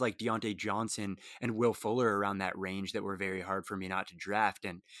were guys like Deontay Johnson and Will Fuller around that range that were very hard for me not to draft.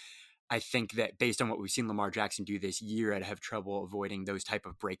 And I think that based on what we've seen Lamar Jackson do this year, I'd have trouble avoiding those type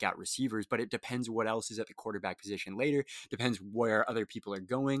of breakout receivers, but it depends what else is at the quarterback position later, depends where other people are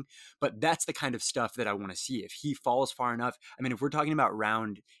going. But that's the kind of stuff that I want to see. If he falls far enough, if we're talking about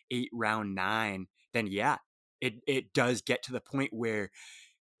round 8, round 9, then yeah, it does get to the point where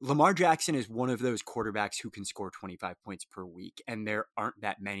Lamar Jackson is one of those quarterbacks who can score 25 points per week, and there aren't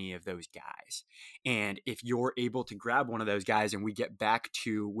that many of those guys. And if you're able to grab one of those guys and we get back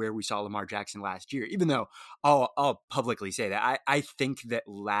to where we saw Lamar Jackson last year, even though I'll publicly say that, I think that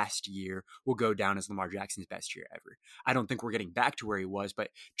last year will go down as Lamar Jackson's best year ever. I don't think we're getting back to where he was, but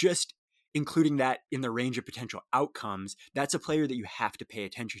just including that in the range of potential outcomes, that's a player that you have to pay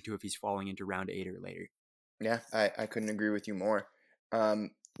attention to if he's falling into round 8 or later. Yeah, I couldn't agree with you more.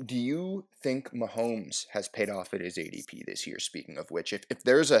 Do you think Mahomes has paid off at his ADP this year? Speaking of which, if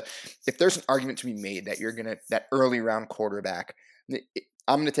there's an argument to be made that that early round quarterback,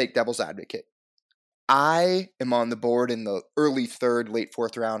 I'm gonna take devil's advocate. I am on the board in the early 3rd, late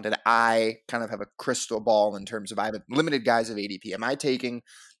 4th round, and I kind of have a crystal ball in terms of I have limited guys of ADP. Am I taking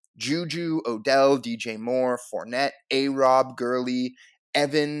Juju, Odell, DJ Moore, Fournette, A-Rob, Gurley,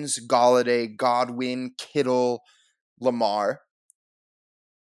 Evans, Golladay, Godwin, Kittle, Lamar?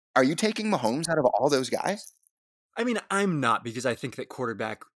 Are you taking Mahomes out of all those guys? I'm not, because I think that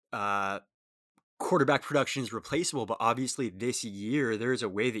quarterback production is replaceable, but obviously this year there's a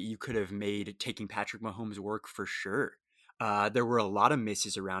way that you could have made taking Patrick Mahomes work for sure. There were a lot of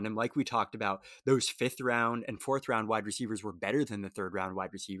misses around him. Like we talked about, those 5th round and 4th round wide receivers were better than the 3rd round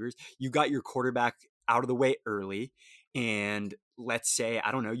wide receivers. You got your quarterback out of the way early, and let's say,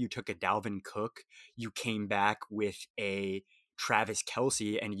 I don't know, you took a Dalvin Cook, you came back with a Travis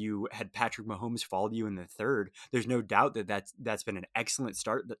Kelce, and you had Patrick Mahomes fall to you in the third, there's no doubt that that's been an excellent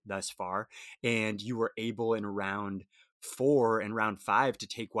start thus far. And you were able in round 4 and round 5 to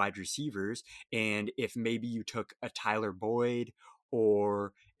take wide receivers. And if maybe you took a Tyler Boyd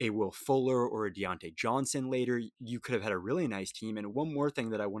or a Will Fuller or a Deontay Johnson later, you could have had a really nice team. And one more thing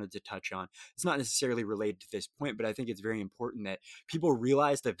that I wanted to touch on, it's not necessarily related to this point, but I think it's very important that people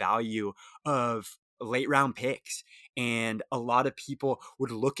realize the value of late round picks. And a lot of people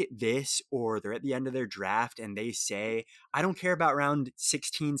would look at this, or they're at the end of their draft and they say, I don't care about round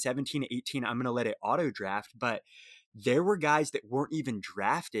 16, 17, 18. I'm going to let it auto draft. But there were guys that weren't even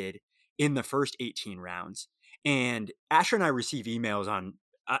drafted in the first 18 rounds. And Asher and I receive emails on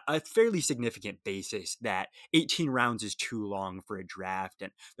a fairly significant basis that 18 rounds is too long for a draft,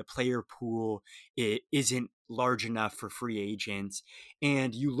 and the player pool isn't large enough for free agents.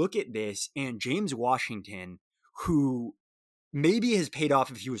 And you look at this, and James Washington, who maybe has paid off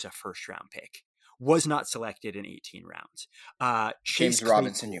if he was a first round pick, was not selected in 18 rounds. James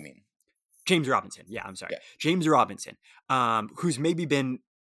Robinson, you mean? James Robinson. Yeah, I'm sorry. Yeah. James Robinson, who's maybe been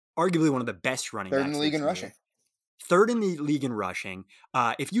arguably one of the best running backs Third in the league in this rushing. year. Third in the league in rushing.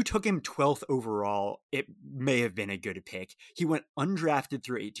 If you took him 12th overall, it may have been a good pick. He went undrafted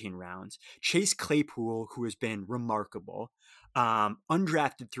through 18 rounds. Chase Claypool, who has been remarkable,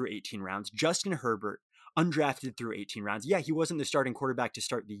 undrafted through 18 rounds. Justin Herbert, undrafted through 18 rounds. Yeah, he wasn't the starting quarterback to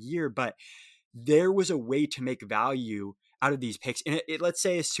start the year, but there was a way to make value out of these picks. And let's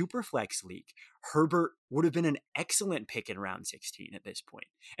say a super flex league, Herbert would have been an excellent pick in round 16 at this point.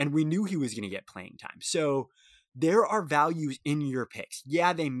 And we knew he was going to get playing time. So there are values in your picks.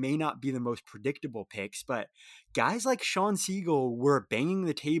 Yeah, they may not be the most predictable picks, but guys like Sean Siegel were banging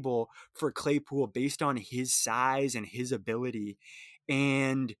the table for Claypool based on his size and his ability.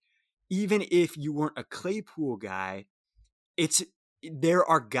 And even if you weren't a Claypool guy, there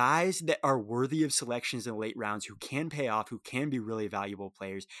are guys that are worthy of selections in late rounds who can pay off, who can be really valuable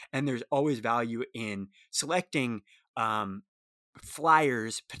players. And there's always value in selecting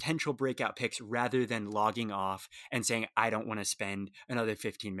flyers, potential breakout picks, rather than logging off and saying, I don't want to spend another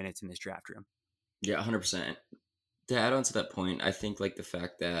 15 minutes in this draft room. Yeah, 100%. To add on to that point, I think like the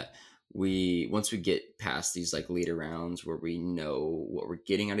fact that once we get past these like later rounds where we know what we're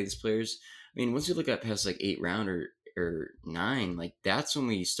getting out of these players, I mean, once you look at past like 8 round or 9, like that's when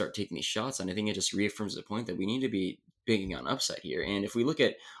we start taking these shots. And I think it just reaffirms the point that we need to be bigging on upside here. And if we look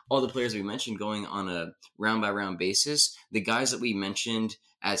at all the players we mentioned going on a round by round basis, the guys that we mentioned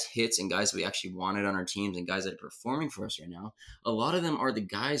as hits and guys that we actually wanted on our teams and guys that are performing for us right now, a lot of them are the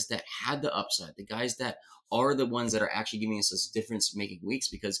guys that had the upside, the guys that are the ones that are actually giving us those difference making weeks.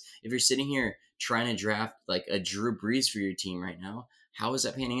 Because if you're sitting here trying to draft like a Drew Brees for your team right now, how is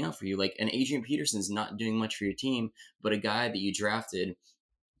that panning out for you? Like an Adrian Peterson's not doing much for your team, but a guy that you drafted,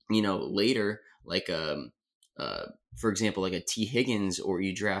 later, like for example, like a T Higgins, or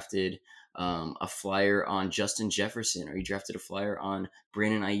you drafted a flyer on Justin Jefferson, or you drafted a flyer on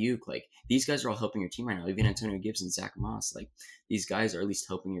Brandon Ayuk. Like these guys are all helping your team right now. Even Antonio Gibson, Zach Moss, like these guys are at least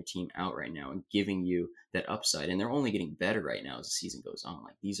helping your team out right now and giving you that upside. And they're only getting better right now as the season goes on.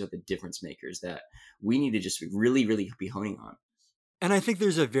 Like these are the difference makers that we need to just really, really be honing on. And I think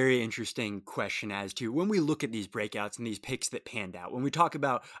there's a very interesting question as to when we look at these breakouts and these picks that panned out, when we talk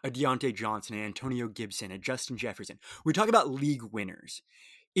about a Deontay Johnson, an Antonio Gibson, a Justin Jefferson, we talk about league winners.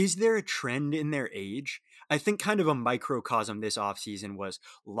 Is there a trend in their age? I think kind of a microcosm this offseason was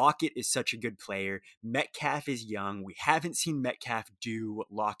Lockett is such a good player. Metcalf is young. We haven't seen Metcalf do what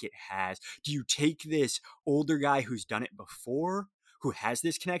Lockett has. Do you take this older guy who's done it before, who has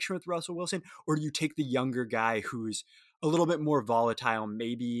this connection with Russell Wilson, or do you take the younger guy who's a little bit more volatile,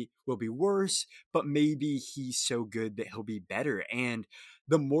 maybe will be worse, but maybe he's so good that he'll be better? And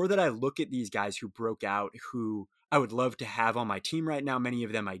the more that I look at these guys who broke out, who I would love to have on my team right now, many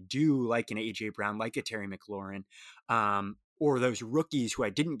of them I do, like an AJ Brown, like a Terry McLaurin, or those rookies who I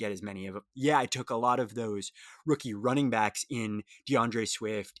didn't get as many of. Yeah, I took a lot of those rookie running backs in DeAndre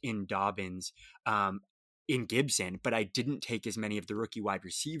Swift, in Dobbins, in Gibson, but I didn't take as many of the rookie wide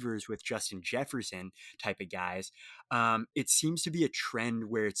receivers with Justin Jefferson type of guys. It seems to be a trend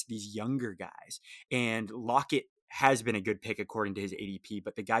where it's these younger guys, and Lockett has been a good pick according to his ADP,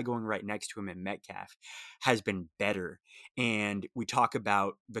 but the guy going right next to him in Metcalf has been better. And we talk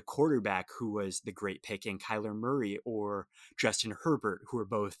about the quarterback who was the great pick in Kyler Murray or Justin Herbert, who are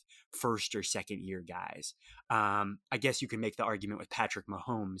both first or second year guys. I guess you can make the argument with Patrick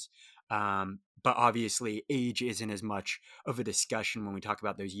Mahomes, but obviously age isn't as much of a discussion when we talk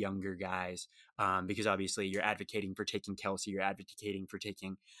about those younger guys, because obviously you're advocating for taking Kelsey, you're advocating for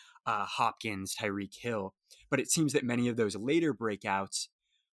taking Hopkins, Tyreek Hill. But it seems that many of those later breakouts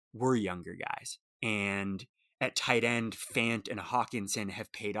were younger guys. And at tight end, Fant and Hawkinson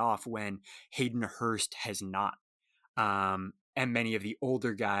have paid off when Hayden Hurst has not. And many of the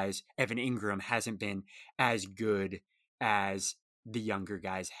older guys, Evan Ingram hasn't been as good as the younger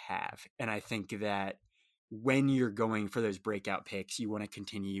guys have. And I think that when you're going for those breakout picks, you want to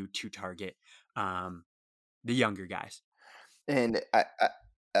continue to target the younger guys. And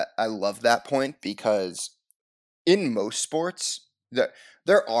I love that point because in most sports,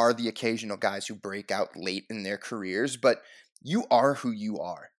 there are the occasional guys who break out late in their careers, but you are who you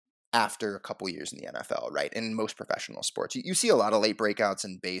are after a couple years in the NFL, right? In most professional sports, you see a lot of late breakouts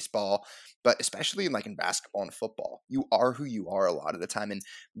in baseball, but especially in basketball and football, you are who you are a lot of the time. And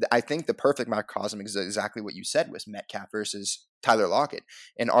I think the perfect microcosm is exactly what you said was Metcalf versus Tyler Lockett.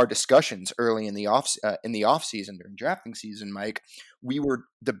 In our discussions early in the off season during drafting season, Mike, we were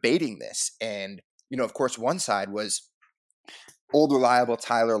debating this, and of course, one side was old reliable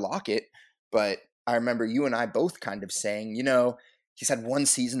Tyler Lockett, but I remember you and I both kind of saying, he's had one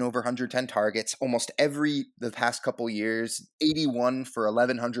season over 110 targets, almost the past couple years, 81 for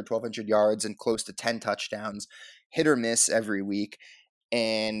 1,100, 1,200 yards and close to 10 touchdowns, hit or miss every week.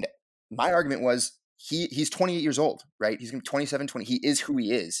 And my argument was he's 28 years old, right? He's going to be 27, 20. He is who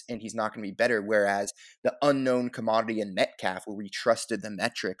he is, and he's not going to be better. Whereas the unknown commodity in Metcalf, where we trusted the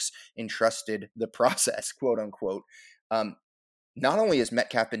metrics and trusted the process, quote unquote, not only has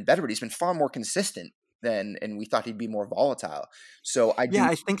Metcalf been better, but he's been far more consistent and we thought he'd be more volatile. So I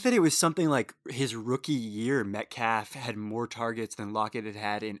think that it was something like his rookie year, Metcalf had more targets than Lockett had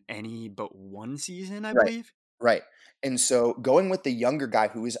had in any but one season, I believe. Right. And so going with the younger guy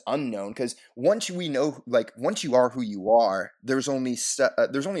who is unknown, because once you are who you are, there's only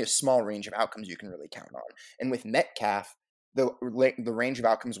a small range of outcomes you can really count on. And with Metcalf, the range of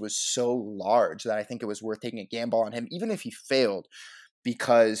outcomes was so large that I think it was worth taking a gamble on him, even if he failed,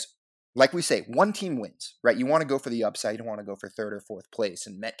 because like we say, one team wins, right? You want to go for the upside. You don't want to go for third or fourth place.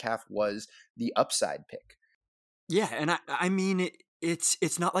 And Metcalf was the upside pick. Yeah. And I mean,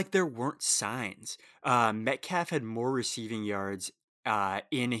 it's not like there weren't signs. Metcalf had more receiving yards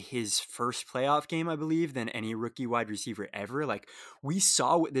in his first playoff game, I believe, than any rookie wide receiver ever. Like, we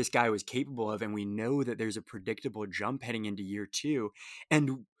saw what this guy was capable of, and we know that there's a predictable jump heading into year two.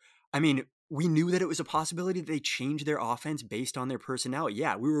 And I mean, we knew that it was a possibility that they change their offense based on their personnel.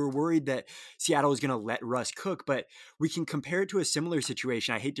 Yeah, we were worried that Seattle was going to let Russ cook, but we can compare it to a similar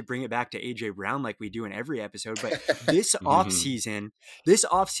situation. I hate to bring it back to AJ Brown like we do in every episode, but this offseason,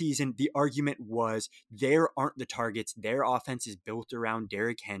 the argument was there aren't the targets. Their offense is built around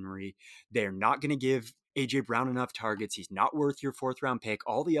Derrick Henry. They're not going to give AJ Brown enough targets. He's not worth your fourth round pick.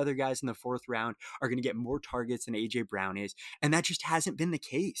 All the other guys in the fourth round are going to get more targets than AJ Brown is. And that just hasn't been the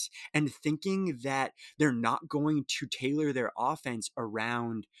case. And thinking that they're not going to tailor their offense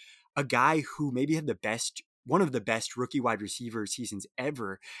around a guy who maybe had one of the best rookie wide receiver seasons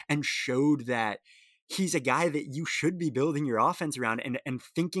ever, and showed that he's a guy that you should be building your offense around, and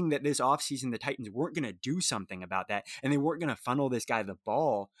thinking that this offseason the Titans weren't going to do something about that and they weren't going to funnel this guy the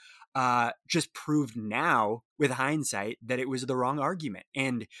ball, just proved now with hindsight that it was the wrong argument.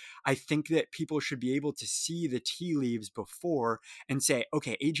 And I think that people should be able to see the tea leaves before and say,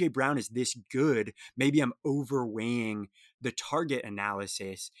 okay, AJ Brown is this good. Maybe I'm overweighing the target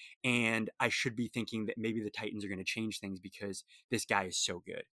analysis, and I should be thinking that maybe the Titans are going to change things because this guy is so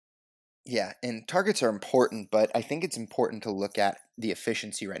good. Yeah, and targets are important, but I think it's important to look at the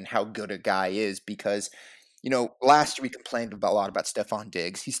efficiency, right, and how good a guy is, because last year we complained a lot about Stephon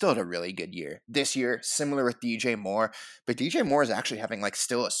Diggs. He still had a really good year. This year, similar with DJ Moore, but DJ Moore is actually having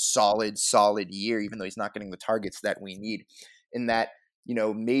still a solid year, even though he's not getting the targets that we need. In that,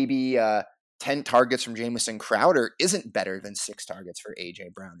 maybe 10 targets from Jamison Crowder isn't better than 6 targets for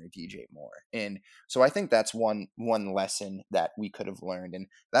AJ Brown or DJ Moore. And so I think that's one lesson that we could have learned. And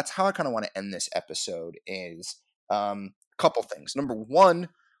that's how I kind of want to end this episode is a couple things. Number one,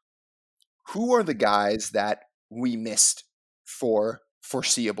 who are the guys that we missed for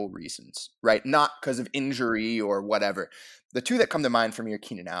foreseeable reasons, right? Not because of injury or whatever. The two that come to mind for me are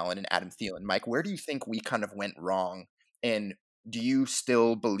Keenan Allen and Adam Thielen. Mike, where do you think we kind of went wrong? And do you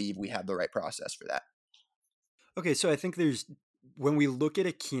still believe we have the right process for that? Okay, so I think when we look at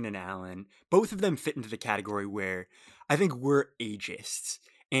a Keenan Allen, both of them fit into the category where I think we're ageists.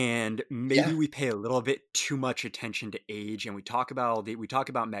 And maybe Yeah, we pay a little bit too much attention to age, and we talk about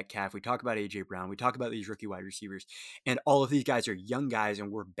Metcalf, we talk about AJ Brown, we talk about these rookie wide receivers, and all of these guys are young guys, and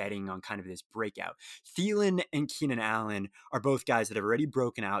we're betting on kind of this breakout. Thielen and Keenan Allen are both guys that have already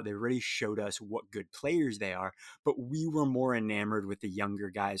broken out. They've already showed us what good players they are, but we were more enamored with the younger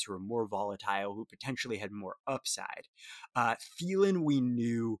guys who are more volatile, who potentially had more upside. Thielen, we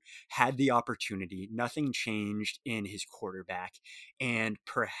knew, had the opportunity. Nothing changed in his quarterback. And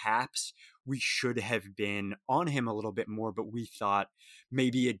perhaps we should have been on him a little bit more, but we thought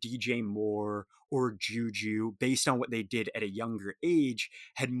maybe a DJ Moore or Juju, based on what they did at a younger age,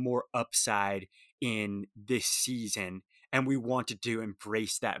 had more upside in this season. And we wanted to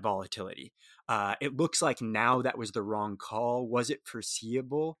embrace that volatility. It looks like now that was the wrong call. Was it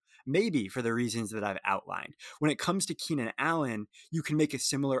foreseeable? Maybe, for the reasons that I've outlined. When it comes to Keenan Allen, you can make a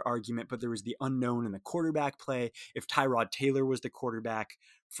similar argument, but there was the unknown in the quarterback play. If Tyrod Taylor was the quarterback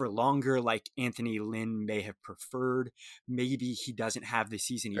for longer, like Anthony Lynn may have preferred, maybe he doesn't have the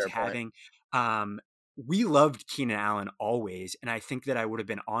season he's fair point. having. We loved Keenan Allen always, and I think that I would have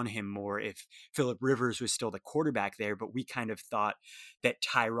been on him more if Phillip Rivers was still the quarterback there, but we kind of thought that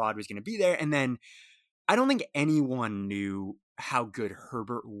Tyrod was going to be there. And then I don't think anyone knew how good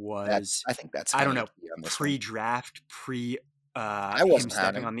Herbert was. I think that's I don't kind of know, the key on this one. pre-draft, pre I him wasn't on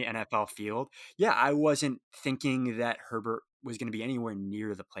stepping him. on the NFL field. Yeah, I wasn't thinking that Herbert was going to be anywhere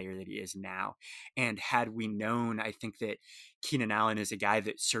near the player that he is now. And had we known, I think that Keenan Allen is a guy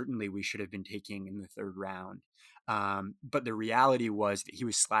that certainly we should have been taking in the third round. But the reality was that he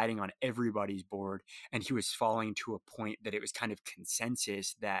was sliding on everybody's board, and he was falling to a point that it was kind of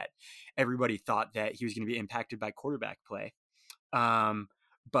consensus that everybody thought that he was going to be impacted by quarterback play.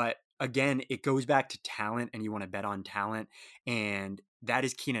 But again, it goes back to talent, and you want to bet on talent, and that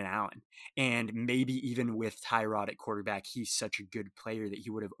is Keenan Allen. And maybe even with Tyrod at quarterback, he's such a good player that he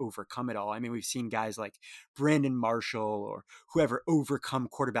would have overcome it all. I mean, we've seen guys like Brandon Marshall or whoever overcome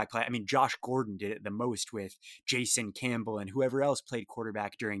quarterback play. I mean, Josh Gordon did it the most with Jason Campbell and whoever else played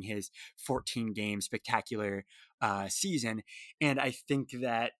quarterback during his 14-game spectacular season. And I think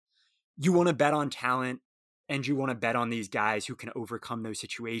that you want to bet on talent, and you want to bet on these guys who can overcome those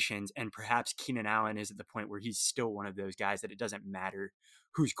situations. And perhaps Keenan Allen is at the point where he's still one of those guys that it doesn't matter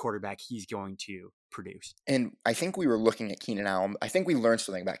whose quarterback he's going to produce. And I think we were looking at Keenan Allen. I think we learned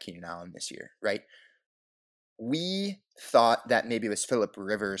something about Keenan Allen this year, right? We thought that maybe it was Phillip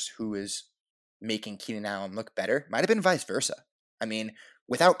Rivers who was making Keenan Allen look better. Might have been vice versa. I mean,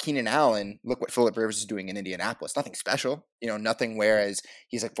 without Keenan Allen, look what Phillip Rivers is doing in Indianapolis. Nothing special, nothing. Whereas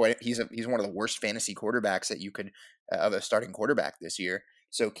he's one of the worst fantasy quarterbacks that you could of a starting quarterback this year.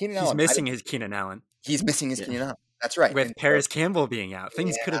 So Keenan He's Allen, missing his Keenan Allen. He's missing his Keenan Allen. That's right. With And Paris Campbell being out,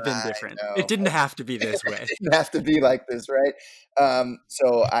 things could have been I different. It know. didn't have to be this way. It didn't have to be like this, right?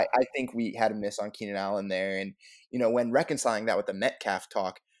 So I think we had a miss on Keenan Allen there. And, when reconciling that with the Metcalf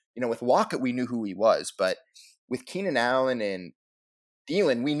talk, with Lockett, we knew who he was. But with Keenan Allen and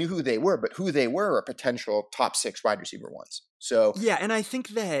Thielen, we knew who they were, but who they were are potential top 6 wide receiver ones. So yeah, and I think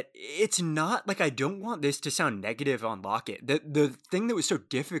that it's not like, I don't want this to sound negative on Lockett. The thing that was so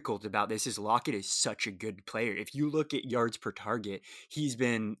difficult about this is Lockett is such a good player. If you look at yards per target, he's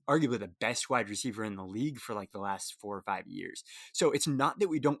been arguably the best wide receiver in the league for like the last 4 or 5 years. So it's not that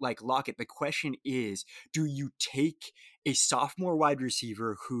we don't like Lockett. The question is, do you take a sophomore wide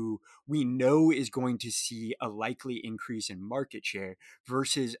receiver who we know is going to see a likely increase in market share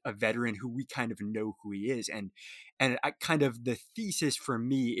versus a veteran who we kind of know who he is? And I kind of, the thesis for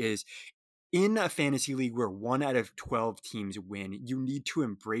me is, in a fantasy league where 1 out of 12 teams win, you need to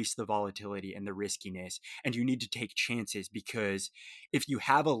embrace the volatility and the riskiness, and you need to take chances, because if you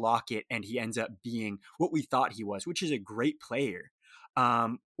have a Lockett and he ends up being what we thought he was, which is a great player,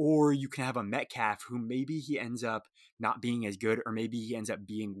 or you can have a Metcalf who maybe he ends up not being as good, or maybe he ends up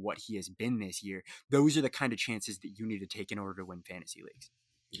being what he has been this year. Those are the kind of chances that you need to take in order to win fantasy leagues.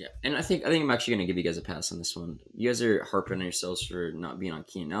 Yeah, and I think I'm actually going to give you guys a pass on this one. You guys are harping on yourselves for not being on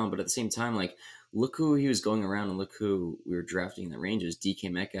Keenan Allen, but at the same time, like, look who he was going around and look who we were drafting in the ranges, DK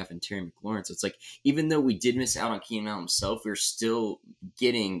Metcalf and Terry McLaurin. So it's like, even though we did miss out on Keenan Allen himself, we're still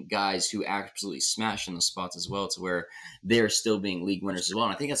getting guys who absolutely smash in the spots as well, to where they're still being league winners as well.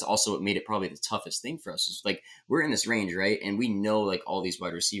 And I think that's also what made it probably the toughest thing for us. Is like, we're in this range, right? And we know like all these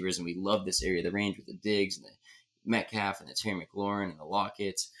wide receivers, and we love this area of the range with the Diggs and the Metcalf and the Terry McLaurin and the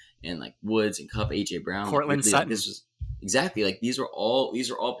Lockett's and like Woods and Cup, AJ Brown, Cortland Sutton. This was exactly like these are all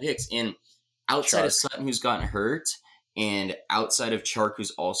picks. And outside of Sutton, who's gotten hurt, and outside of Chark, who's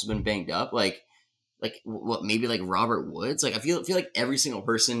also been banged up, like like what maybe like Robert Woods. Like I feel like every single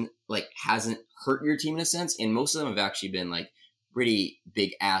person like hasn't hurt your team in a sense, and most of them have actually been like pretty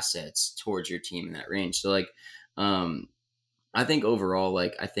big assets towards your team in that range. So like I think overall,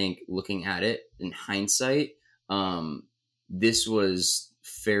 like I think looking at it in hindsight, this was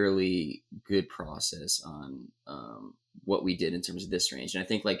fairly good process on what we did in terms of this range. And I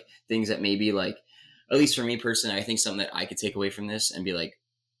think like things that maybe like, at least for me personally, I think something that I could take away from this and be like,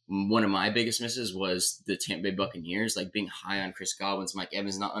 one of my biggest misses was the Tampa Bay Buccaneers, like being high on Chris Godwin's, Mike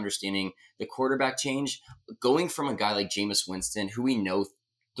Evans, not understanding the quarterback change, going from a guy like Jameis Winston, who we know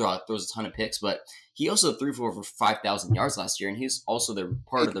throws a ton of picks, but he also threw for over 5,000 yards last year, and he's also the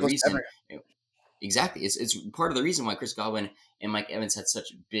part of the reason. Exactly, it's part of the reason why Chris Godwin and Mike Evans had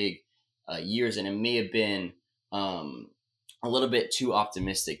such big years, and it may have been a little bit too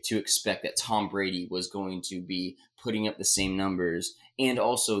optimistic to expect that Tom Brady was going to be putting up the same numbers, and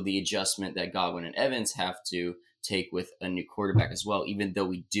also the adjustment that Godwin and Evans have to take with a new quarterback as well, even though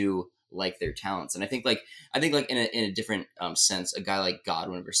we do like their talents. And I think like in a different sense, a guy like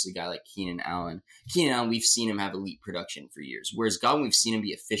Godwin versus a guy like Keenan Allen, we've seen him have elite production for years, whereas Godwin, we've seen him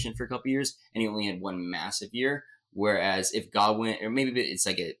be efficient for a couple years, and he only had one massive year. Whereas if Godwin, or maybe it's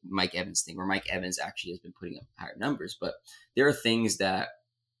like a Mike Evans thing, where Mike Evans actually has been putting up higher numbers, but there are things that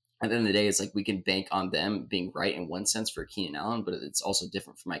at the end of the day, it's like we can bank on them being right in one sense for Keenan Allen, but it's also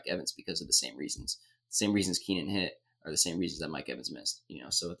different for Mike Evans because of the same reasons. Same reasons Keenan hit are the same reasons that Mike Evans missed,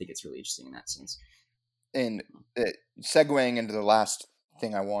 so I think it's really interesting in that sense. And segueing into the last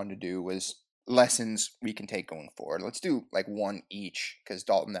thing I wanted to do was lessons we can take going forward. Let's do like one each, because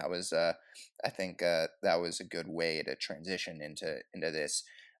Dalton, that was I think that was a good way to transition into this.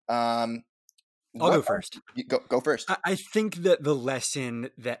 I'll go first. Go first. I think that the lesson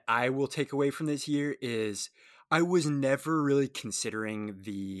that I will take away from this year is I was never really considering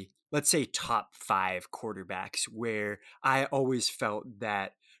the, let's say, top 5 quarterbacks, where I always felt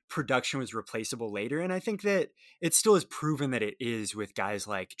that production was replaceable later. And I think that it still is proven that it is, with guys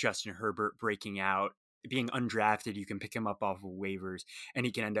like Justin Herbert breaking out, being undrafted. You can pick him up off of waivers and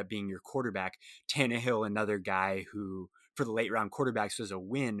he can end up being your quarterback. Tannehill, another guy who for the late round quarterbacks was a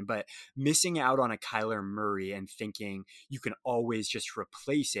win, but missing out on a Kyler Murray and thinking you can always just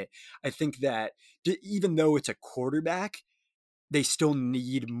replace it. I think that even though it's a quarterback, they still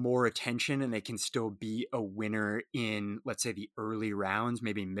need more attention and they can still be a winner in, let's say, the early rounds,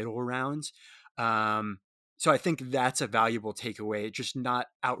 maybe middle rounds. So I think that's a valuable takeaway, just not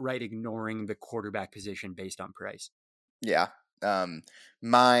outright ignoring the quarterback position based on price. Yeah.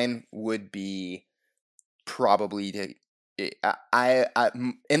 Mine would be probably to, I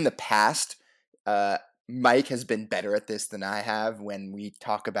in the past, Mike has been better at this than I have when we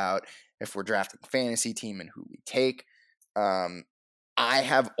talk about if we're drafting a fantasy team and who we take. I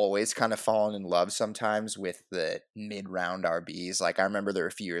have always kind of fallen in love sometimes with the mid-round RBs. Like I remember there were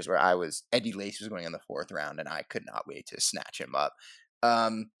a few years where Eddie Lacy was going in the 4th round and I could not wait to snatch him up.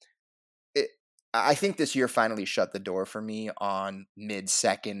 I think this year finally shut the door for me on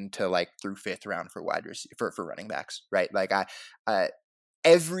mid-second to like through 5th round for wide receiver for running backs, right? Like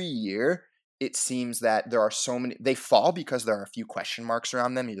every year it seems that there are so many, they fall because there are a few question marks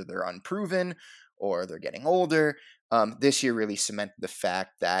around them. Either they're unproven or they're getting older. This year really cemented the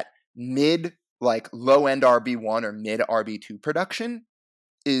fact that low end RB1 or mid RB2 production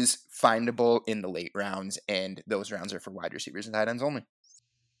is findable in the late rounds, and those rounds are for wide receivers and tight ends only.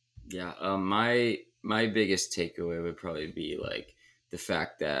 Yeah, my biggest takeaway would probably be like the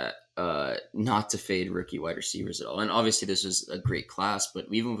fact that not to fade rookie wide receivers at all. And obviously this was a great class, but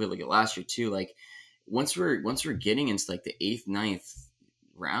even if we look at last year too, like once we're getting into like the 8th, 9th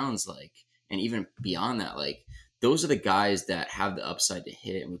rounds, like, and even beyond that, like those are the guys that have the upside to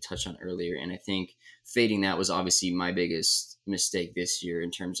hit, and we touched on earlier. And I think fading that was obviously my biggest mistake this year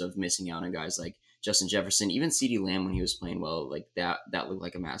in terms of missing out on guys like Justin Jefferson, even CeeDee Lamb when he was playing well, like that looked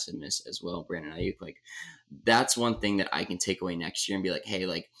like a massive miss as well. Brandon Ayuk, like that's one thing that I can take away next year and be like, hey,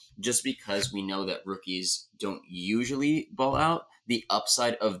 like just because we know that rookies don't usually ball out, the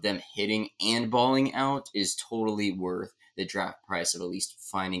upside of them hitting and balling out is totally worth the draft price of at least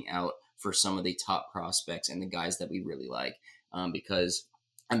finding out for some of the top prospects and the guys that we really like. Because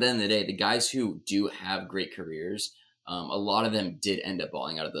at the end of the day, the guys who do have great careers, a lot of them did end up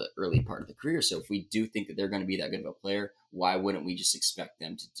balling out of the early part of the career. So if we do think that they're going to be that good of a player, why wouldn't we just expect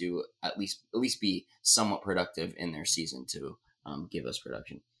them to do at least be somewhat productive in their season to give us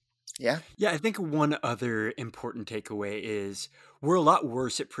production? Yeah. Yeah, I think one other important takeaway is we're a lot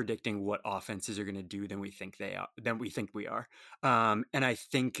worse at predicting what offenses are going to do than we think we are. And I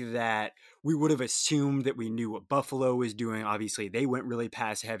think that we would have assumed that we knew what Buffalo was doing. Obviously, they went really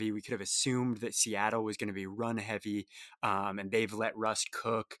pass heavy. We could have assumed that Seattle was going to be run heavy, and they've let Russ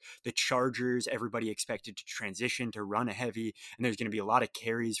cook. The Chargers, everybody expected to transition to run heavy, and there's going to be a lot of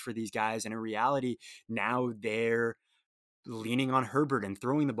carries for these guys. And in reality, now they're leaning on Herbert and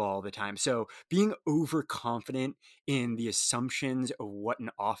throwing the ball all the time. So being overconfident in the assumptions of what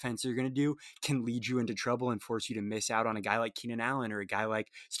an offense is going to do can lead you into trouble and force you to miss out on a guy like Keenan Allen or a guy like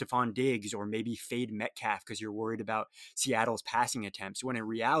Stephon Diggs, or maybe fade Metcalf because you're worried about Seattle's passing attempts, when in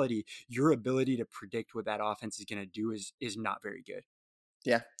reality, your ability to predict what that offense is going to do is not very good.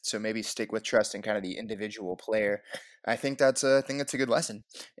 Yeah, so maybe stick with trusting kind of the individual player. I think that's a good lesson,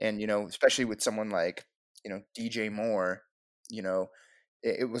 and especially with someone like DJ Moore, you know,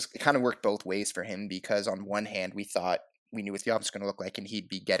 it kind of worked both ways for him, because on one hand we thought we knew what the offense was going to look like and he'd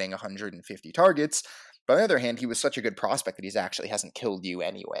be getting 150 targets. But on the other hand, he was such a good prospect that he's actually hasn't killed you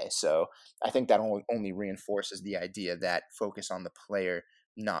anyway. So I think that only reinforces the idea that focus on the player,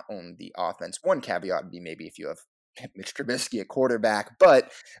 not on the offense. One caveat would be maybe if you have Mitch Trubisky at quarterback, but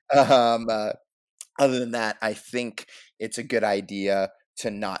um, uh, other than that, I think it's a good idea to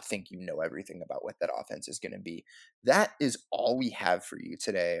not think you know everything about what that offense is going to be. That is all we have for you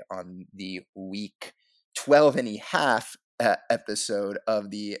today on the week 12 and a half episode of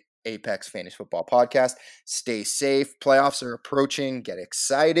the Apex Fantasy Football Podcast. Stay safe. Playoffs are approaching. Get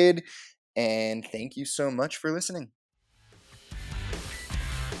excited. And thank you so much for listening.